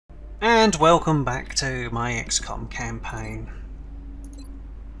And welcome back to my Xcom campaign.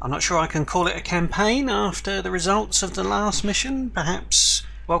 I'm not sure I can call it a campaign after the results of the last mission. Perhaps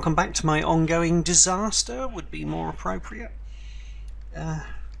welcome back to my ongoing disaster would be more appropriate.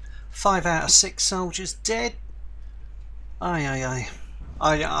 5 out of 6 soldiers dead. I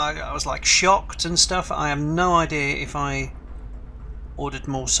was like shocked and stuff. I have no idea if I ordered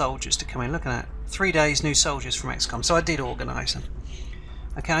more soldiers to come in. Look at that. 3 days, new soldiers from Xcom. So I did organise them.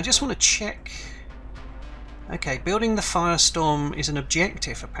 Okay, I just want to check. Okay, building the firestorm is an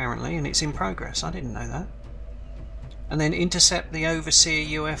objective apparently, and it's in progress. I didn't know that. And then intercept the overseer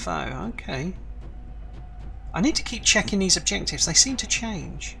UFO. Okay. I need to keep checking these objectives. They seem to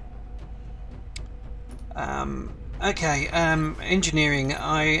change. Okay, engineering.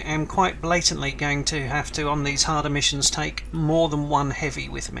 I am quite blatantly going to have to, on these harder missions, take more than one heavy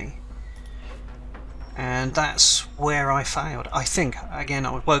with me. And that's where I failed. I think, again,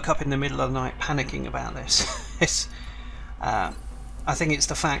 I woke up in the middle of the night panicking about this. I think it's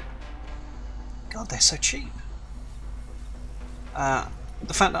the fact... God, they're so cheap.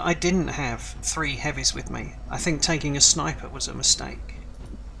 The fact that I didn't have 3 heavies with me. I think taking a sniper was a mistake.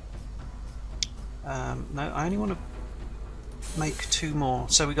 No, I only want to make 2 more.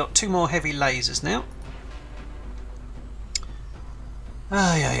 So we've got 2 more heavy lasers now.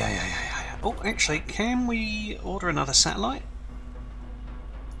 Oh, actually, can we order another satellite?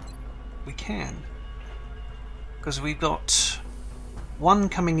 We can. Because we've got 1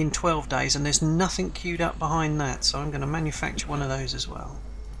 coming in 12 days and there's nothing queued up behind that. So I'm going to manufacture one of those as well.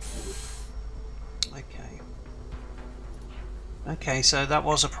 Okay. Okay, so that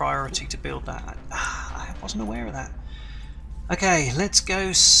was a priority to build that. I wasn't aware of that. Okay, let's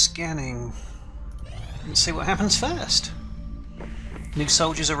go scanning. Let's see what happens first. New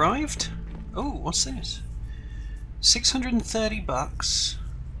soldiers arrived. Oh, what's this? 630 bucks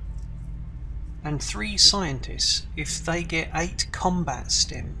and 3 scientists if they get 8 combat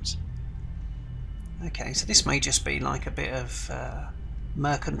stims. Okay, so this may just be like a bit of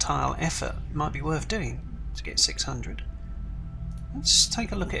mercantile effort. Might be worth doing to get 600. Let's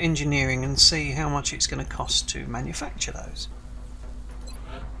take a look at engineering and see how much it's going to cost to manufacture those.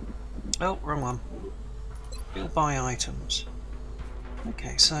 Oh, wrong one. Build buy items.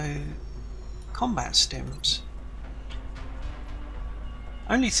 Okay, so combat stims.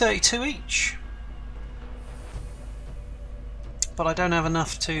 Only 32 each. But I don't have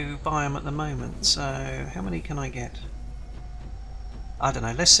enough to buy them at the moment, so how many can I get? I don't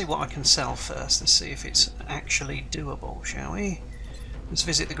know, let's see what I can sell first. Let's see if it's actually doable, shall we? Let's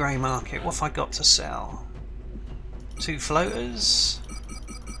visit the grey market. What have I got to sell? 2 floaters.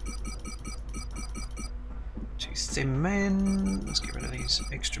 2 thin men. Let's get rid of these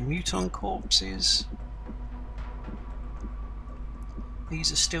extra muton corpses.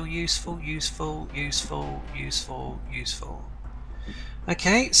 These are still useful.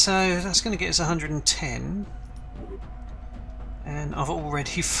 Okay, so that's going to get us 110. And I've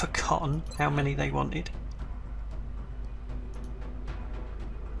already forgotten how many they wanted.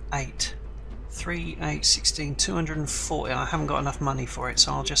 8. 3, 8, 16, 240. I haven't got enough money for it,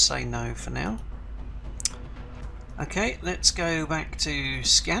 so I'll just say no for now. Okay, let's go back to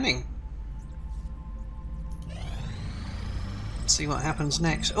scanning. See what happens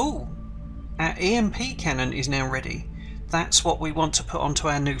next. Oh, our EMP cannon is now ready. That's what we want to put onto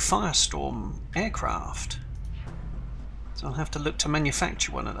our new Firestorm aircraft. So I'll have to look to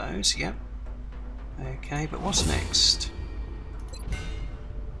manufacture one of those. Yep. Okay, but what's next?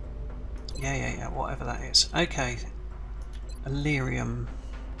 Yeah, whatever that is. Okay. Illyrium.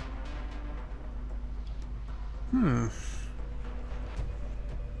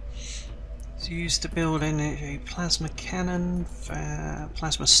 It's used to build in a plasma cannon,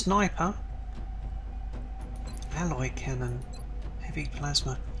 plasma sniper, alloy cannon, heavy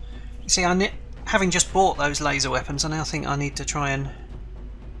plasma. You see, having just bought those laser weapons, I now think I need to try and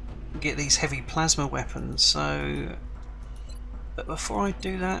get these heavy plasma weapons. So, but before I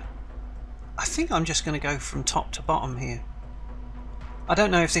do that, I think I'm just going to go from top to bottom here. I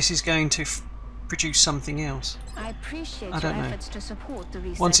don't know if this is going to produce something else. I appreciate I don't your know. efforts to support the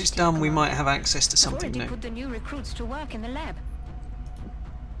research. Once it's done, we team, might have access to I've something already new. put the new recruits to work in the lab.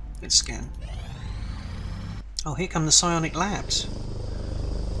 Let's scan. Oh, here come the psionic labs.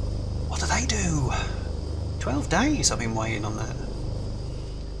 What do they do? 12 days I've been waiting on that.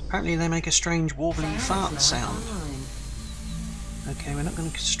 Apparently they make a strange warbly fart sound. Okay, we're not going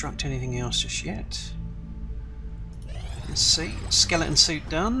to construct anything else just yet. Let's see. Skeleton suit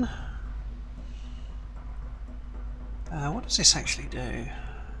done. What does this actually do?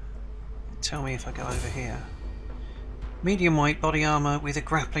 Tell me if I go over here. Medium weight body armour with a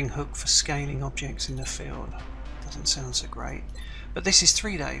grappling hook for scaling objects in the field. Doesn't sound so great. But this is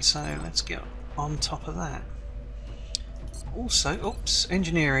 3 days, so let's get on top of that. Also, oops,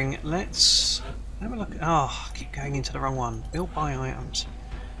 engineering. Let's have a look. Oh, I keep going into the wrong one. Build by items.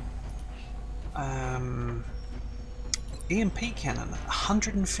 EMP cannon,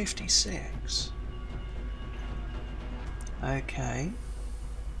 156. Okay.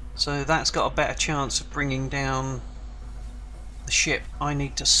 So that's got a better chance of bringing down the ship I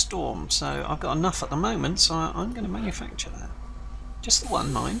need to storm. So I've got enough at the moment, so I'm going to manufacture that. Just the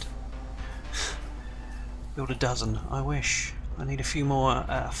one, mind. Build a dozen. I wish. I need a few more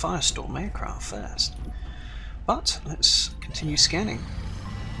Firestorm aircraft first. But let's continue scanning.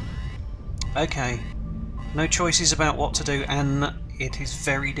 Okay. No choices about what to do, and it is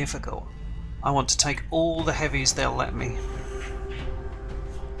very difficult. I want to take all the heavies they'll let me.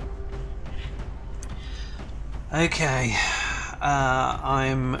 Okay.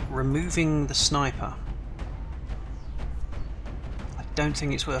 I'm removing the sniper. I don't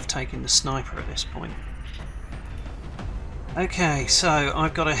think it's worth taking the sniper at this point. Okay, so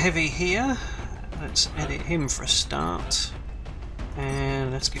I've got a heavy here. Let's edit him for a start.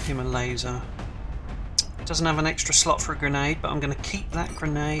 And let's give him a laser. It doesn't have an extra slot for a grenade, but I'm going to keep that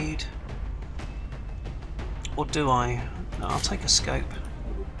grenade. Or do I? No, I'll take a scope.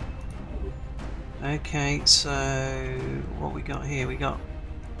 Okay, so what we got here? We got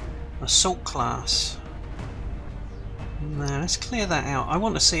assault class. Now let's clear that out. I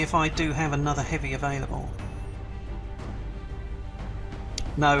want to see if I do have another heavy available.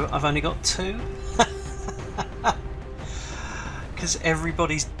 No, I've only got 2. Because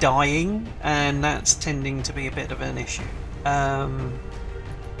everybody's dying, and that's tending to be a bit of an issue.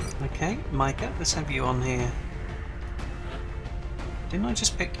 Okay, Micah, let's have you on here. Didn't I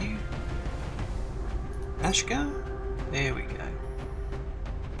just pick you? Ashgar? There we go.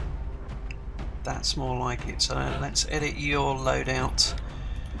 That's more like it. So let's edit your loadout.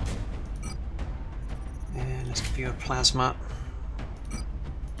 And let's give you a plasma.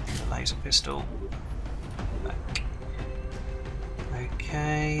 A laser pistol. Back.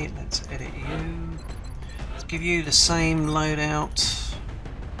 Okay, let's edit you. Let's give you the same loadout.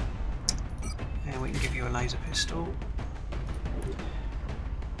 And we can give you a laser pistol.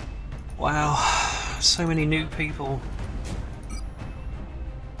 Wow, so many new people.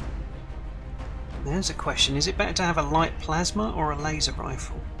 There's a question, is it better to have a light plasma or a laser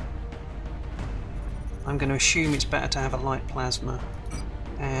rifle? I'm going to assume it's better to have a light plasma.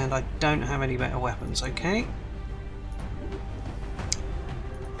 And I don't have any better weapons, okay?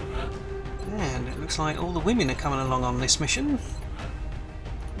 And it looks like all the women are coming along on this mission.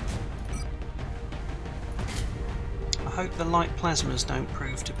 I hope the light plasmas don't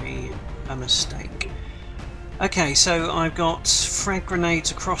prove to be a mistake. Okay, so I've got frag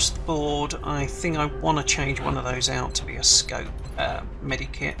grenades across the board. I think I want to change one of those out to be a scope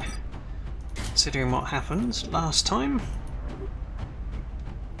medikit, considering what happened last time.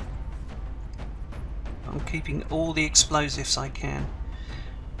 I'm keeping all the explosives I can.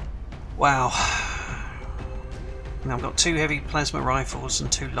 Wow. Now I've got 2 heavy plasma rifles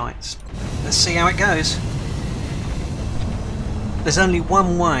and 2 lights. Let's see how it goes. There's only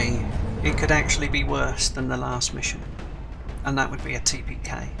one way it could actually be worse than the last mission, and that would be a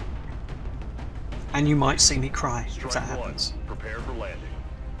TPK. And you might see me cry if that happens. Prepare for landing.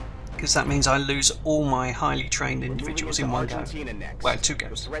 Because that means I lose all my highly trained individuals in one go. Well, 2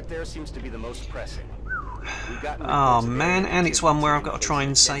 goes. The threat there seems to be the most pressing. Oh man, and it's one where I've got to try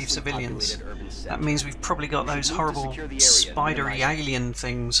and save civilians. That means we've probably got those horrible spidery alien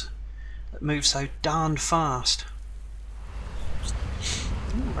things that move so darned fast.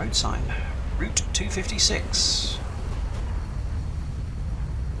 Ooh, road sign. Route 256.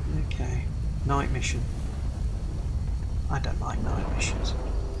 Okay, night mission. I don't like night missions.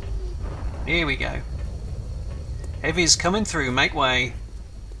 Here we go. Heavy's coming through, make way.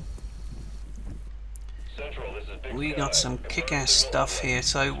 We got some kick-ass stuff here,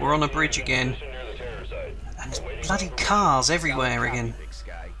 so we're on a bridge again. And there's bloody cars everywhere again.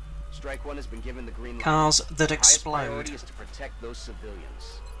 Cars that explode.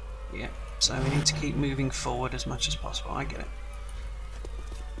 Yeah, so we need to keep moving forward as much as possible. I get it.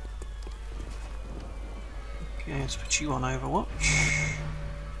 Okay, let's put you on Overwatch.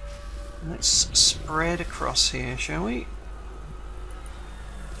 Let's spread across here, shall we?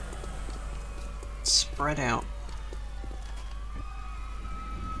 Spread out.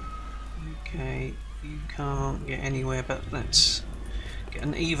 Okay, you can't get anywhere, but let's get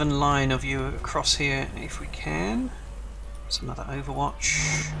an even line of you across here if we can. It's another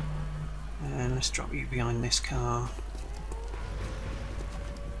Overwatch. And let's drop you behind this car.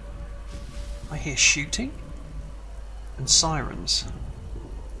 I hear shooting and sirens.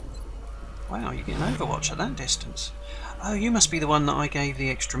 Wow, you get an Overwatch at that distance. Oh, you must be the one that I gave the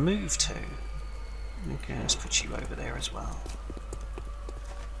extra move to. Okay, let's put you over there as well.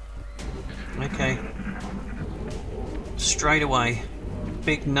 Okay. Straight away.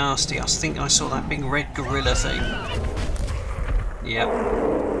 Big nasty. I think I saw that big red gorilla thing. Yep.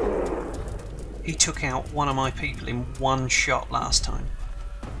 He took out one of my people in one shot last time.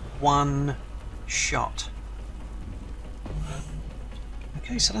 One shot.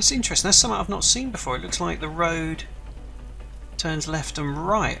 Okay, so that's interesting. That's something I've not seen before. It looks like the road turns left and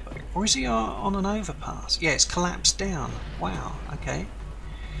right. Or is he on an overpass? Yeah, it's collapsed down. Wow, okay.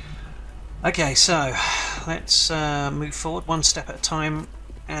 Okay, so let's move forward one step at a time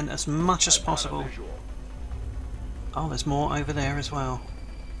and as much as possible. Oh, there's more over there as well.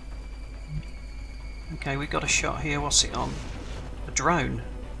 Okay, we've got a shot here. What's it on? A drone.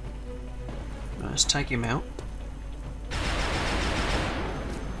 Let's take him out.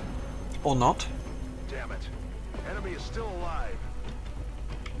 Or not. Damn it. Enemy is still alive.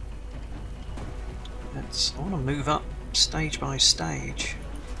 I want to move up stage by stage.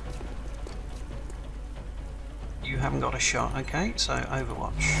 You haven't got a shot, okay, so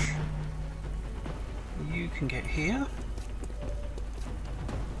Overwatch. You can get here.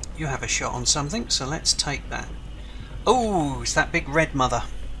 You have a shot on something, so let's take that. Oh, it's that big red mother.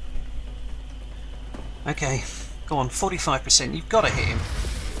 Okay, go on, 45%, you've got to hit him.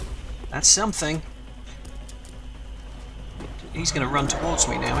 That's something. He's going to run towards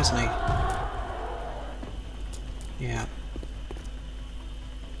me now, isn't he? Yeah.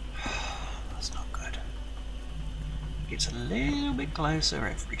 That's not good. Gets a little bit closer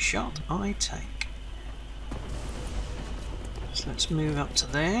every shot I take. So let's move up to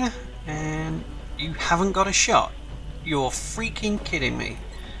there. And you haven't got a shot. You're freaking kidding me.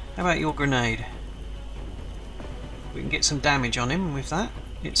 How about your grenade? We can get some damage on him with that,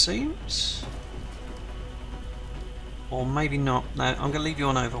 it seems. Or maybe not. No, I'm going to leave you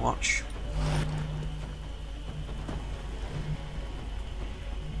on Overwatch.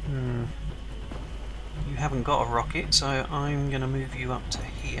 You haven't got a rocket, so I'm going to move you up to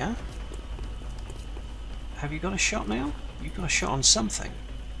here. Have you got a shot now? You've got a shot on something.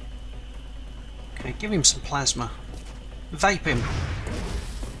 Okay, give him some plasma. Vape him.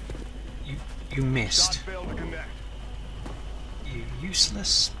 You missed. You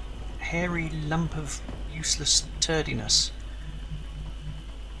useless, hairy lump of useless turdiness.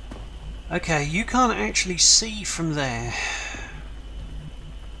 Okay, you can't actually see from there.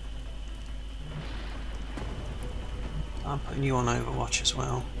 I'm putting you on Overwatch as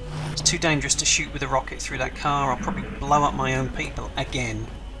well. It's too dangerous to shoot with a rocket through that car. I'll probably blow up my own people again.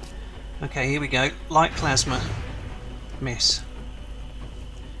 Okay, here we go. Light plasma. Miss.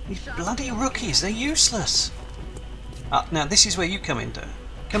 These bloody rookies, they're useless. Now this is where you come into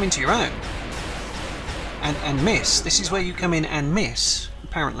your own. And miss. This is where you come in and miss,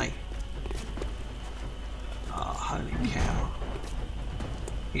 apparently. Oh, holy cow.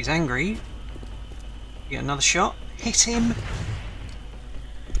 He's angry. You get another shot. Hit him.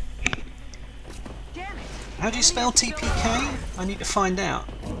 How do you spell TPK? I need to find out.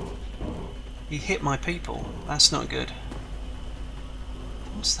 He hit my people. That's not good.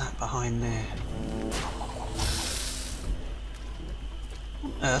 What's that behind there?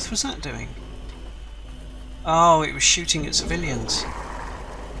 What on earth was that doing? Oh, it was shooting at civilians.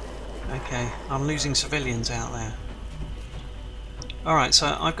 Okay, I'm losing civilians out there. Alright,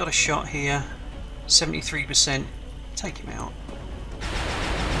 so I've got a shot here. 73%. Take him out.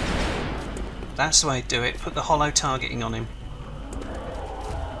 That's the way to do it. Put the hollow targeting on him.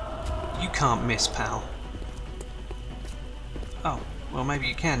 You can't miss, pal. Oh, well maybe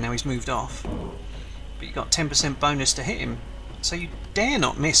you can now he's moved off. But you got 10% bonus to hit him. So you dare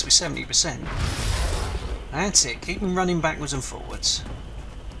not miss with 70%. That's it. Keep him running backwards and forwards.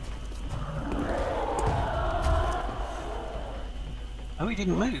 Oh, he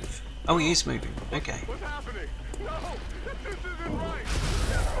didn't move. Oh, he is moving. Okay. What's happening? No! This isn't right!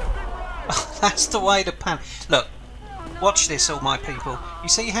 Oh, that's the way to panic. Look, watch this, all my people. You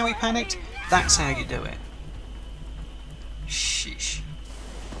see how he panicked? That's how you do it. Sheesh.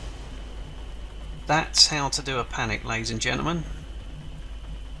 That's how to do a panic, ladies and gentlemen.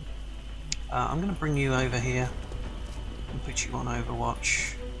 I'm going to bring you over here and put you on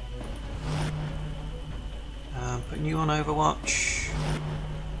Overwatch. Putting you on Overwatch.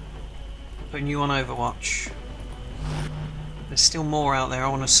 Putting you on Overwatch. There's still more out there. I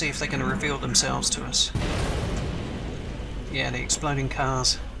want to see if they're going to reveal themselves to us. Yeah, the exploding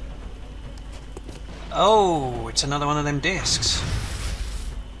cars. Oh, it's another one of them discs.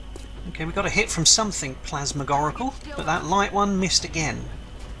 Okay, we got a hit from something plasmagorical, but that light one missed again.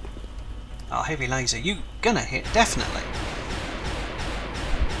 Oh, heavy laser, you gonna hit, definitely.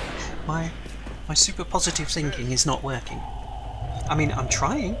 My super positive thinking is not working. I mean, I'm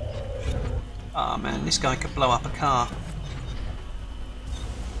trying. Oh man, this guy could blow up a car.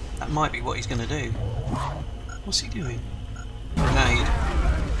 That might be what he's gonna do. What's he doing? Grenade.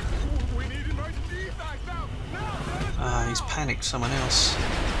 Ah, he's panicked someone else.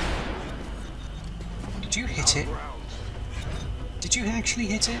 Did you hit it? Did you actually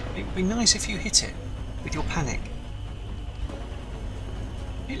hit it? It would be nice if you hit it with your panic.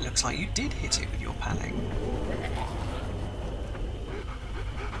 It looks like you did hit it with your panic.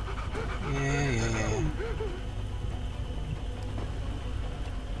 Yeah.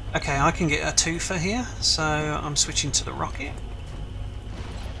 Okay, I can get a twofer here, so I'm switching to the rocket.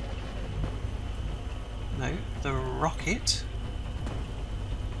 No, the rocket.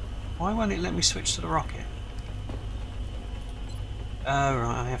 Why won't it let me switch to the rocket? Oh,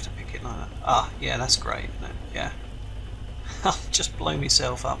 right, I have to pick it like that. Ah, yeah, that's great, isn't it? Yeah. I'll just blow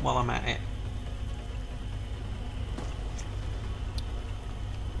myself up while I'm at it.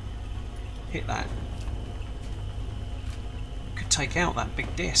 Hit that. Could take out that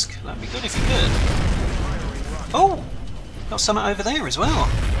big disc. That'd be good if you could. Oh! Got something over there as well.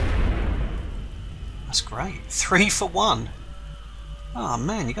 That's great. 3 for 1. Oh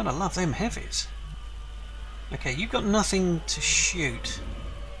man, you gotta love them heavies. Okay, you've got nothing to shoot.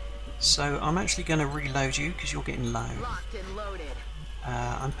 So I'm actually going to reload you because you're getting low.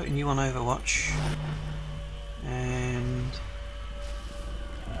 I'm putting you on Overwatch. And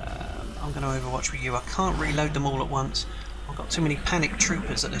I'm going to Overwatch with you. I can't reload them all at once. I've got too many panic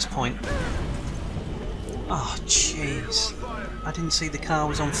troopers at this point. Oh jeez. I didn't see the car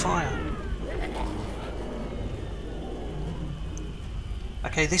was on fire.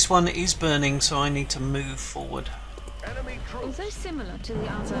 Okay, this one is burning, so I need to move forward. Although similar to the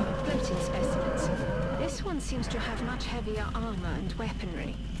other floating specimens, this one seems to have much heavier armor and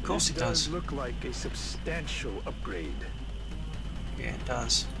weaponry. Of course it does. Look like a substantial upgrade. Yeah, it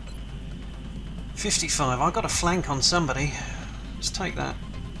does. 55. I've got a flank on somebody. Let's take that.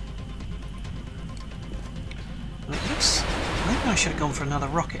 And it looks... Maybe I should have gone for another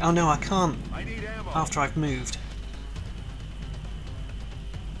rocket. Oh no, I can't. After I've moved.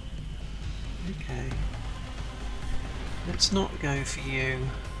 Okay. Let's not go for you.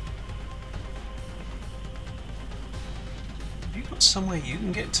 Have you got somewhere you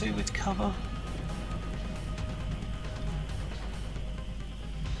can get to with cover?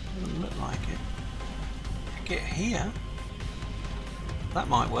 Doesn't look like it. Get here. That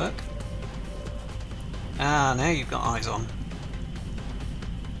might work. Ah, now you've got eyes on.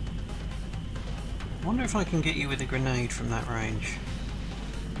 I wonder if I can get you with a grenade from that range.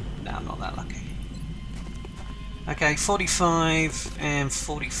 No, I'm not that lucky. Okay, 45 and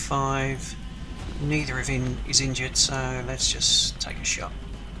 45. Neither of them is injured, so let's just take a shot.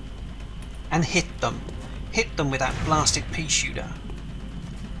 And hit them. Hit them with that blasted pea shooter.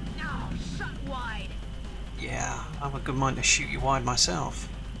 Oh, shot wide. Yeah, I have a good mind to shoot you wide myself.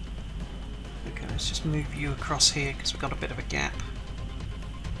 Okay, let's just move you across here because we've got a bit of a gap.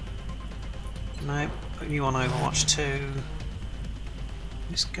 No, putting you on Overwatch 2.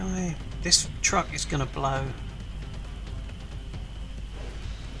 This guy, this truck is going to blow.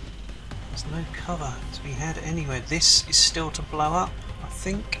 There's no cover to be had anywhere. This is still to blow up, I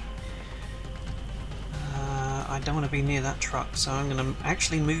think. I don't want to be near that truck, so I'm going to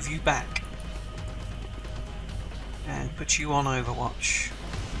actually move you back and put you on Overwatch.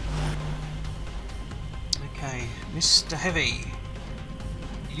 Okay, Mr. Heavy,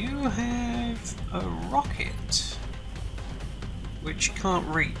 you have a rocket which can't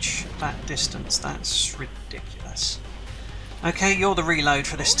reach that distance. That's ridiculous. Okay, you're the reload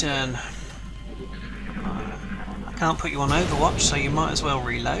for this turn. I can't put you on Overwatch, so you might as well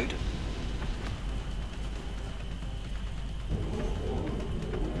reload.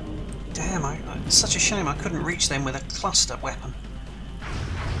 Damn, it's such a shame I couldn't reach them with a cluster weapon.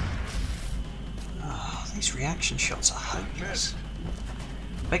 Oh, these reaction shots are hopeless.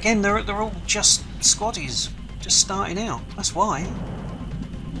 But again, they're all just squaddies. Just starting out, that's why.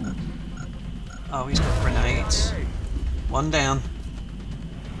 Oh, he's got grenades. One down.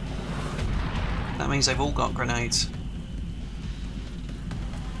 That means they've all got grenades.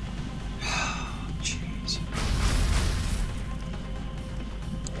 Jeez.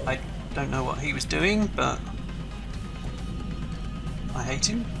 I don't know what he was doing, but I hate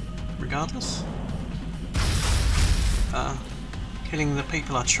him, regardless. Killing the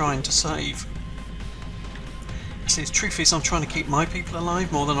people I'm trying to save. See, the truth is I'm trying to keep my people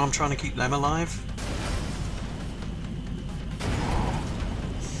alive more than I'm trying to keep them alive.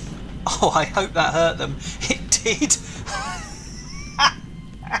 Oh, I hope that hurt them. It did.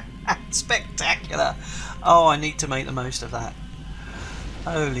 Spectacular. Oh, I need to make the most of that.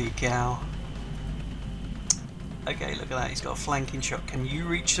 Holy cow. Okay, look at that. He's got a flanking shot. Can you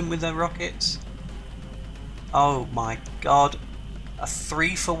reach them with their rockets? Oh my god. A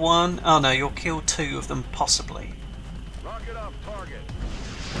 3 for 1? Oh no, you'll kill 2 of them possibly. Rocket up, target.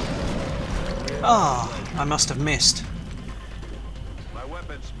 Ah, I must have missed. My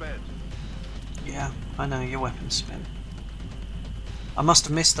weapon's spent. Yeah, I know, your weapon's spent. I must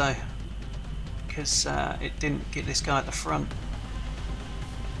have missed though, because it didn't get this guy at the front.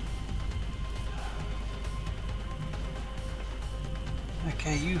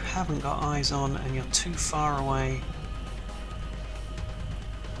 Okay, you haven't got eyes on and you're too far away.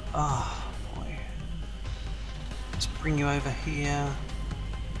 Ah, oh, boy. Let's bring you over here.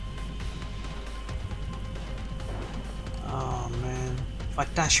 Oh man. If I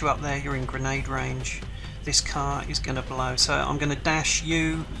dash you up there, you're in grenade range. This car is going to blow. So I'm going to dash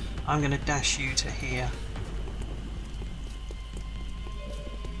you. I'm going to dash you to here.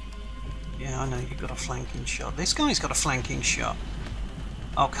 Yeah, I know, you've got a flanking shot. This guy's got a flanking shot.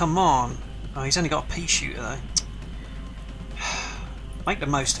 Oh, come on. Oh, he's only got a pea shooter though. Make the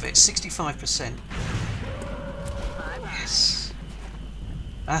most of it. 65%. Yes.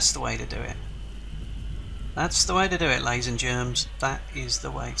 That's the way to do it. That's the way to do it, ladies and germs. That is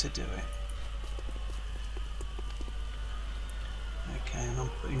the way to do it. Okay, and I'm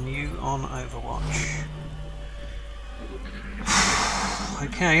putting you on Overwatch.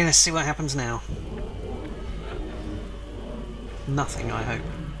 Okay, let's see what happens now. Nothing, I hope.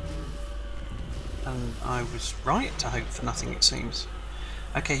 And I was right to hope for nothing, it seems.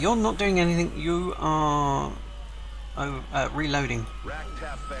 Okay, you're not doing anything. You are reloading. Rack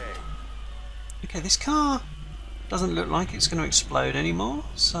tap bang. Okay, this car doesn't look like it's going to explode anymore,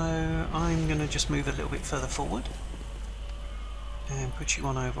 so I'm going to just move a little bit further forward and put you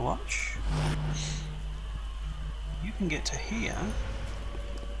on Overwatch. You can get to here.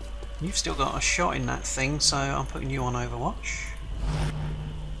 You've still got a shot in that thing, so I'm putting you on Overwatch.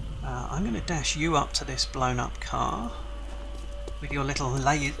 I'm going to dash you up to this blown up car with your little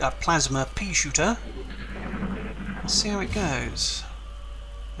plasma pea shooter. Let's see how it goes.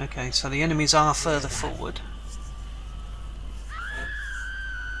 Okay, so the enemies are further forward.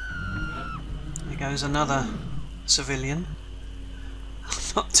 There goes another civilian. I'm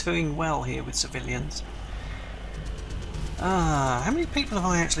not doing well here with civilians. How many people have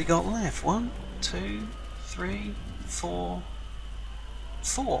I actually got left? 1, 2, 3, 4.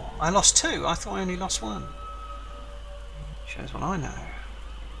 4. I lost 2. I thought I only lost 1. Shows what I know.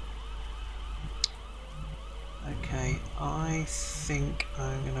 Okay, I think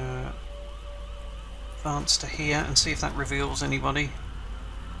I'm gonna advance to here and see if that reveals anybody.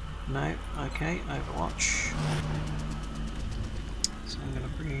 No, okay, Overwatch. So I'm gonna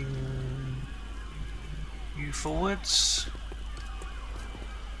bring you forwards.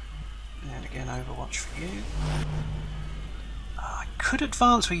 And again, Overwatch for you. I could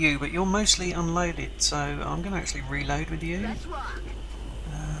advance with you, but you're mostly unloaded, so I'm going to actually reload with you. I'm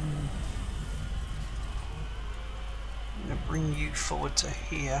going to bring you forward to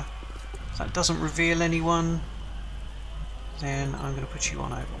here. If that doesn't reveal anyone, then I'm going to put you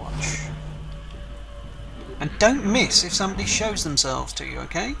on Overwatch. And don't miss if somebody shows themselves to you,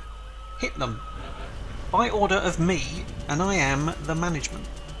 okay? Hit them. By order of me, and I am the management.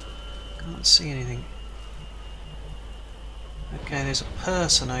 Can't see anything. Okay, there's a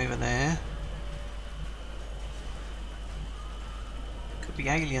person over there. Could be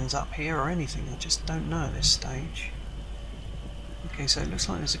aliens up here or anything, I just don't know at this stage. Okay, so it looks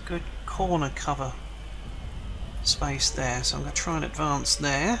like there's a good corner cover space there, so I'm going to try and advance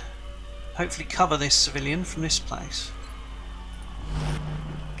there. Hopefully cover this civilian from this place.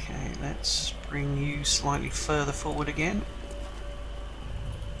 Okay, let's bring you slightly further forward again.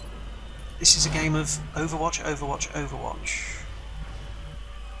 This is a game of Overwatch, Overwatch, Overwatch.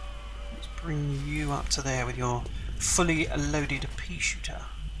 Let's bring you up to there with your fully loaded pea shooter.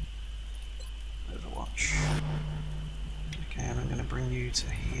 Overwatch. Okay, and I'm going to bring you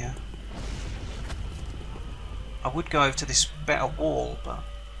to here. I would go over to this better wall, but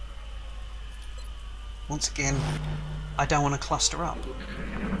once again, I don't want to cluster up.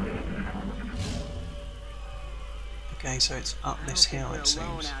 Okay, so it's up this hill, it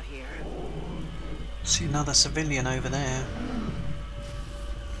seems. See another civilian over there.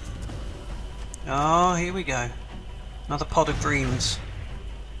 Oh, here we go. Another pod of dreams.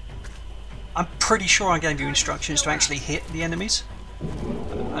 I'm pretty sure I gave you instructions to actually hit the enemies.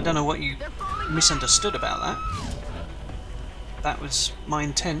 I don't know what you misunderstood about that. That was my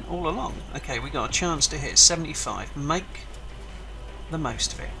intent all along. Okay, we got a chance to hit 75. Make the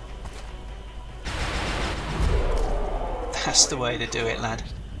most of it. That's the way to do it, lad.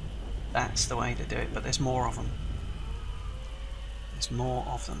 That's the way to do it, but there's more of them. There's more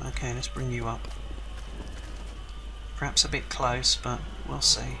of them. Okay, let's bring you up. Perhaps a bit close, but we'll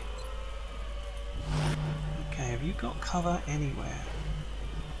see. Okay, have you got cover anywhere?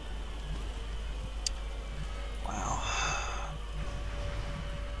 Wow.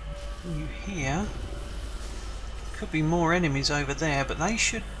 You here? Could be more enemies over there, but they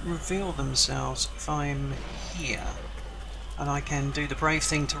should reveal themselves if I'm here. And I can do the brave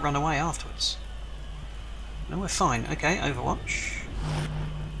thing to run away afterwards. No, we're fine. Okay, Overwatch.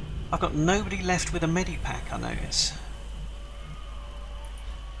 I've got nobody left with a medipack, I notice.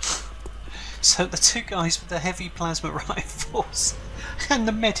 So the two guys with the heavy plasma rifles and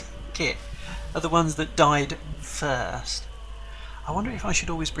the medikit are the ones that died first. I wonder if I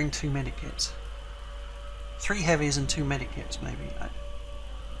should always bring 2 medikits. 3 heavies and 2 medikits, maybe.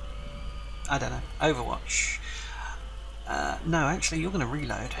 I don't know. Overwatch. No, actually, you're going to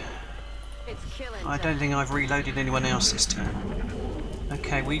reload. I don't think I've reloaded anyone else this turn.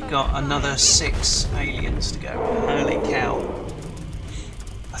 Okay, we've got another 6 aliens to go. Holy cow.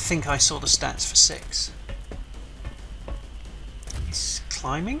 I think I saw the stats for 6. He's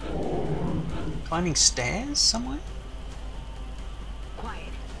climbing? Climbing stairs somewhere? Quiet.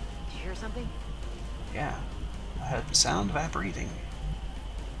 Did you hear something? Yeah, I heard the sound of our breathing.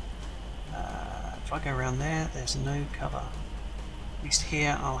 If I go around there, there's no cover. At least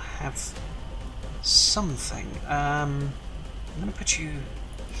here I'll have something. I'm going to put you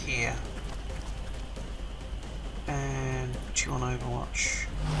here. And put you on Overwatch.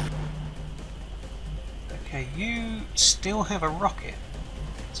 Okay, you still have a rocket,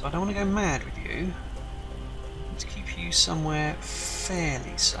 so I don't want to go mad with you. Let's keep you somewhere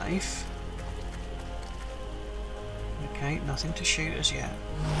fairly safe. Okay, nothing to shoot as yet.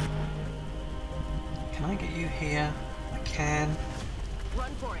 Can I get you here? I can.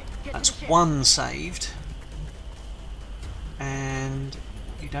 Run for it. Get That's 1 saved. And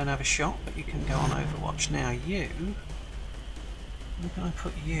you don't have a shot, but you can go on Overwatch. Now you, where can I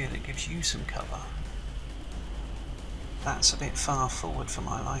put you that gives you some cover? That's a bit far forward for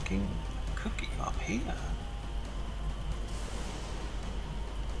my liking. Could get you up here.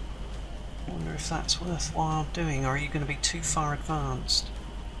 I wonder if that's worthwhile doing, or are you going to be too far advanced?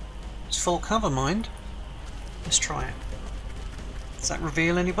 It's full cover, mind. Let's try it. Does that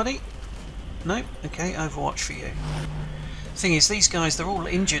reveal anybody? Nope. Okay, Overwatch for you. Thing is, these guys, they're all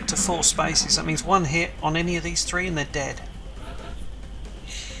injured to 4 spaces. That means 1 hit on any of these 3 and they're dead.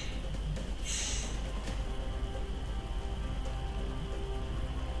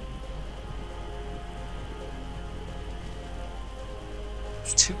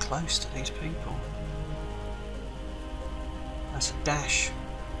 It's too close to these people. That's a dash.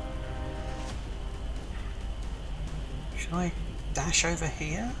 Should I dash over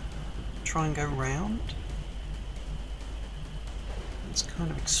here? Try and go round? It's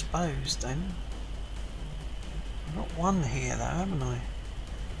kind of exposed then. I've got 1 here though, haven't I?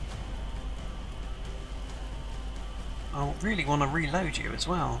 I really want to reload you as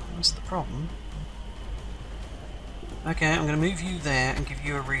well. That's the problem. Okay, I'm going to move you there and give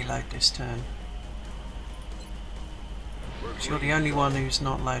you a reload this turn. So you're the only one who's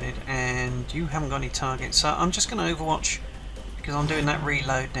not loaded, and you haven't got any targets. So I'm just going to Overwatch because I'm doing that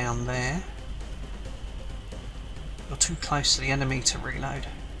reload down there. You're too close to the enemy to reload.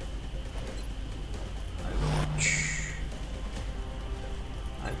 Overwatch.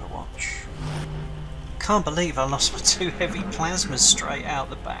 Overwatch. Can't believe I lost my 2 heavy plasmas straight out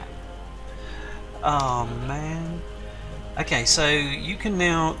the bat. Oh man. Okay, so you can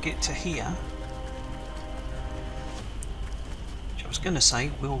now get to here. Which I was going to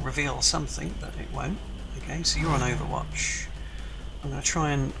say will reveal something, but it won't. Okay, so you're on Overwatch. I'm going to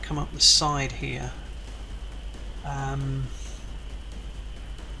try and come up the side here.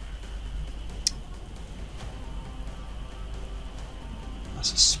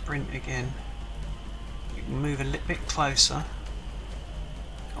 That's a sprint again. You can move a little bit closer.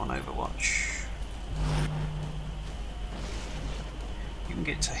 Go on Overwatch. You can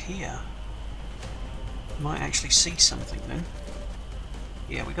get to here. You might actually see something then.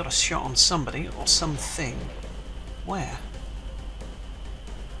 Yeah, we got a shot on somebody or something. Where?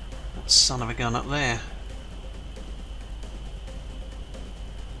 That son of a gun up there.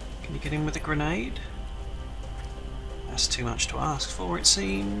 Can you get in with a grenade? That's too much to ask for, it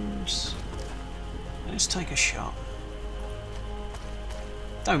seems. Let's take a shot.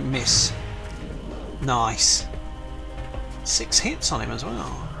 Don't miss. Nice. 6 hits on him as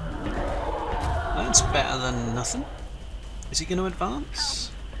well. That's better than nothing. Is he going to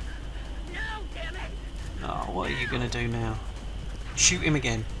advance? No, damn it! Oh, what are you going to do now? Shoot him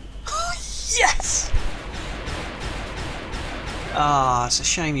again. Yes! Ah, it's a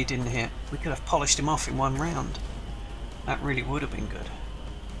shame you didn't hit. We could have polished him off in 1 round. That really would have been good.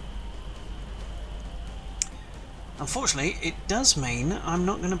 Unfortunately, it does mean I'm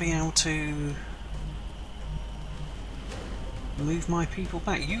not going to be able to move my people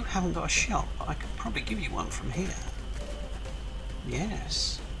back. You haven't got a shot, but I could probably give you one from here.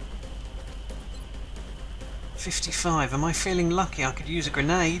 Yes. 55. Am I feeling lucky? I could use a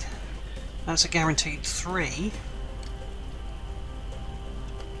grenade. That's a guaranteed 3.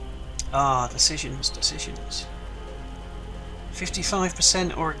 Ah, decisions.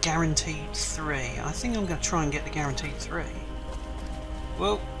 55% or a guaranteed 3. I think I'm going to try and get the guaranteed 3.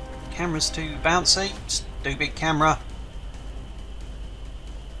 Well, camera's too bouncy. It's too big camera.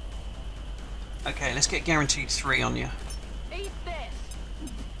 Okay, let's get guaranteed 3 on you. Eat this!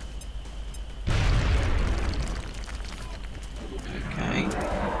 Okay.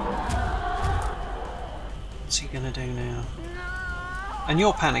 What's he going to do now? No! And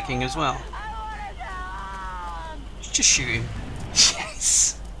you're panicking as well. I wanna go home! Just shoot him.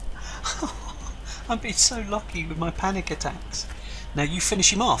 Yes! I've been so lucky with my panic attacks. Now you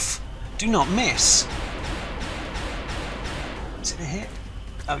finish him off. Do not miss. Is it a hit?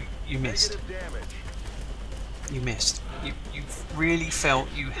 Oh, you missed. Negative damage. You missed. You really felt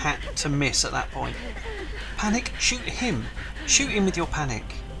you had to miss at that point. Panic, shoot him. Shoot him with your panic.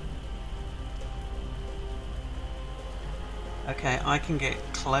 Okay, I can get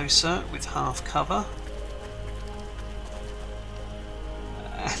closer with half cover.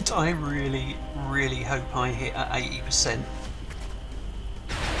 And I really, really hope I hit at 80%.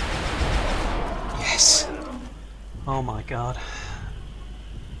 Yes! Oh my god.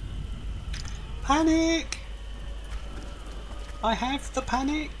 Panic! I have the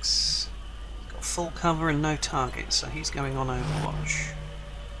panics! Got full cover and no target, so he's going on Overwatch.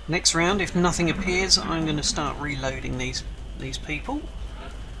 Next round, if nothing appears, I'm going to start reloading these people.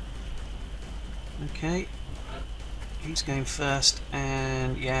 Okay. He's going first,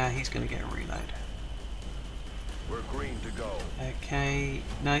 and yeah, he's going to get a reload. We're green to go. Okay,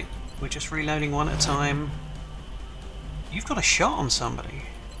 no, we're just reloading one at a time. You've got a shot on somebody.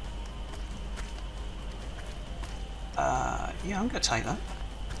 Yeah, I'm going to take that.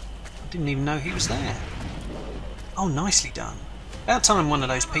 I didn't even know he was there. Oh, nicely done. About time one of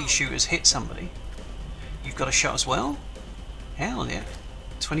those pea shooters hit somebody. You've got a shot as well? Hell yeah.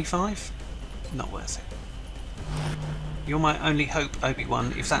 25? Not worth it. You're my only hope,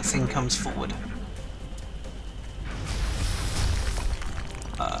 Obi-Wan, if that thing comes forward.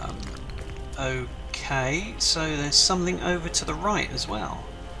 Okay, so there's something over to the right as well.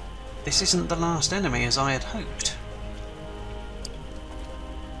 This isn't the last enemy as I had hoped.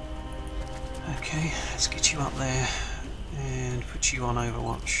 Okay, let's get you up there and put you on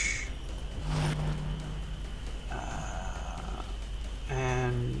Overwatch.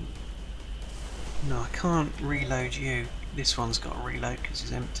 And no, I can't reload you. This one's got to reload because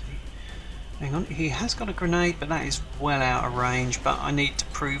he's empty. Hang on, he has got a grenade, but that is well out of range, but I need to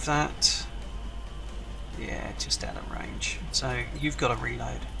prove that. Yeah, just out of range. So you've got to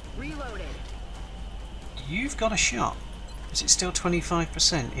reload. Reloaded. You've got a shot. Is it still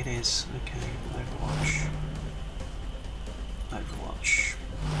 25%? It is. Okay, Overwatch. Overwatch.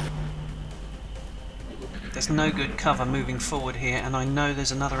 There's no good cover moving forward here, and I know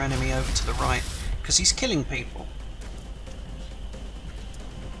there's another enemy over to the right, because he's killing people.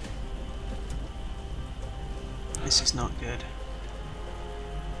 This is not good.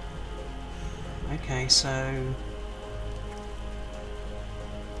 Okay, so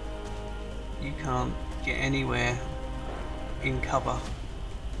you can't get anywhere in cover.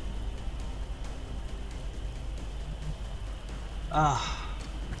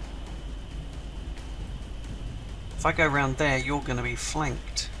 If I go around there, you're going to be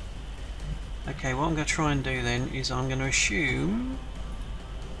flanked. Okay, what I'm going to try and do then is I'm going to assume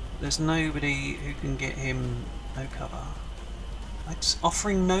there's nobody who can get him no cover. It's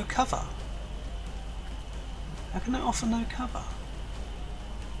offering no cover. How can I offer no cover?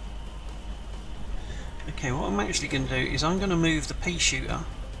 Okay, what I'm actually going to do is I'm going to move the pea shooter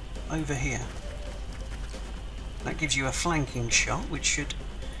over here. That gives you a flanking shot, which should,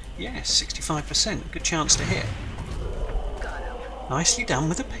 yeah, 65%. Good chance to hit. Nicely done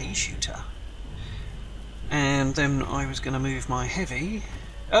with a pea shooter. And then I was going to move my heavy.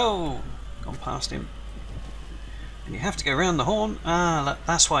 Oh, gone past him. And you have to go around the horn. Ah, look,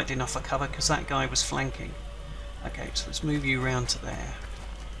 that's why it didn't offer cover, because that guy was flanking. Okay, so let's move you around to there.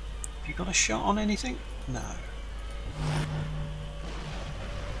 Have you got a shot on anything? No. I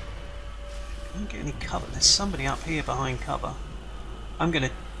don't get any cover. There's somebody up here behind cover. I'm going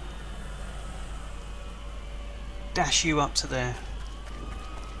to dash you up to there.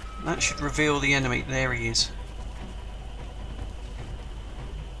 That should reveal the enemy. There he is.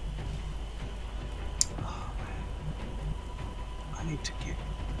 Oh, man. I need to get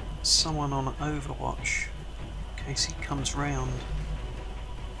someone on Overwatch in case he comes round.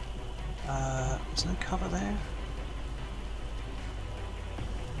 There's no cover there.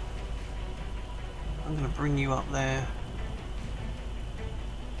 I'm going to bring you up there.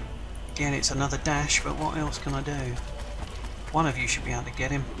 Again, it's another dash, but what else can I do? One of you should be able to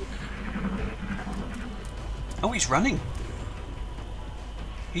get him. Oh, he's running.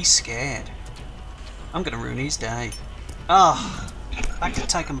 He's scared. I'm going to ruin his day. Ah, that could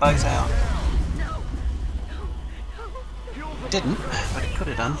take them both out. Didn't, but it could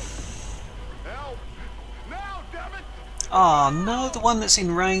have done. Oh no, the one that's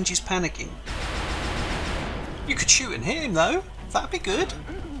in range is panicking. You could shoot and hit him though. That'd be good.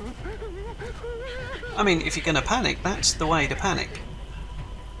 I mean, if you're going to panic, that's the way to panic.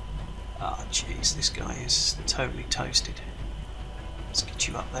 Oh jeez, this guy is totally toasted. Let's get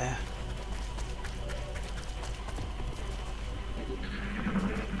you up there.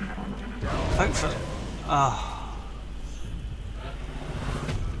 Hopefully. Ah.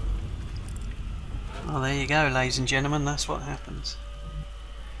 Oh, there you go, ladies and gentlemen, that's what happens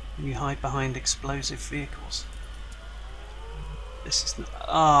when you hide behind explosive vehicles. This is...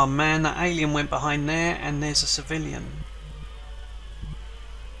 Oh man, that alien went behind there and there's a civilian.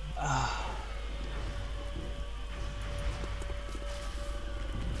 I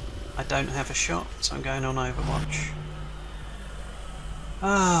don't have a shot, so I'm going on Overwatch.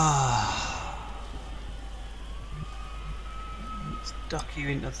 Let's duck you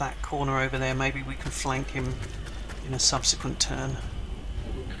into that corner over there. Maybe we can flank him in a subsequent turn.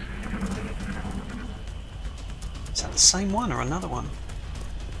 Is that the same one or another one?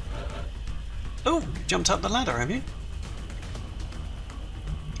 Oh, jumped up the ladder, have you?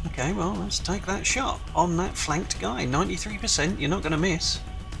 Okay, well, let's take that shot on that flanked guy. 93%, you're not going to miss.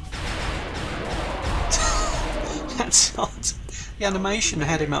 That's odd. The animation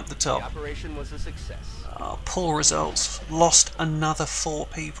had him up the top. The operation was a success. Oh, poor results. Lost another 4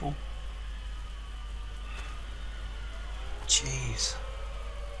 people. Jeez.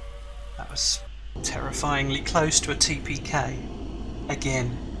 That was terrifyingly close to a TPK.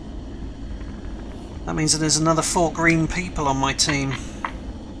 Again. That means that there's another 4 green people on my team.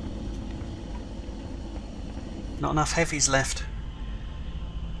 Not enough heavies left.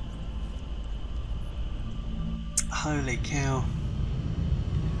 Holy cow.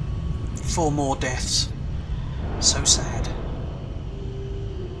 4 more deaths. So sad.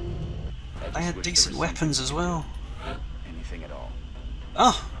 They had decent weapons as well. Anything at all.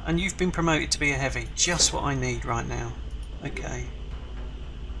 Oh, and you've been promoted to be a heavy. Just what I need right now. Okay.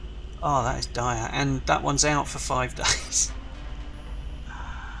 Oh, that is dire. And that one's out for 5 days.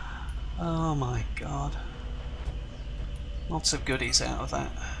 Oh my god. Lots of goodies out of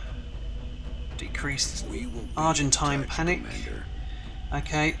that. Decreased Argentine panic.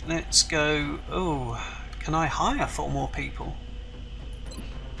 Okay, let's go. Oh, can I hire 4 more people?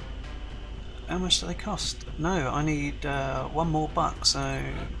 How much do they cost? No, I need 1 more buck, so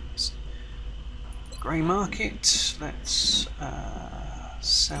grey market. Let's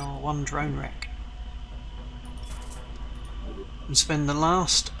sell 1 drone wreck and spend the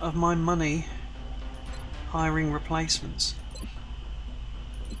last of my money hiring replacements.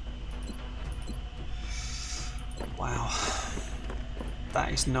 Wow,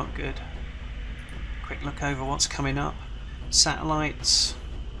 that is not good. Quick look over what's coming up. Satellites.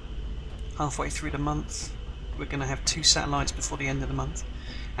 Halfway through the month, we're going to have 2 satellites before the end of the month,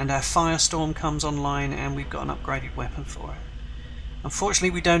 and our Firestorm comes online, and we've got an upgraded weapon for it. Unfortunately,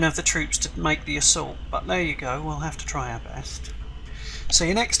 we don't have the troops to make the assault, but there you go. We'll have to try our best. See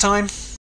you next time.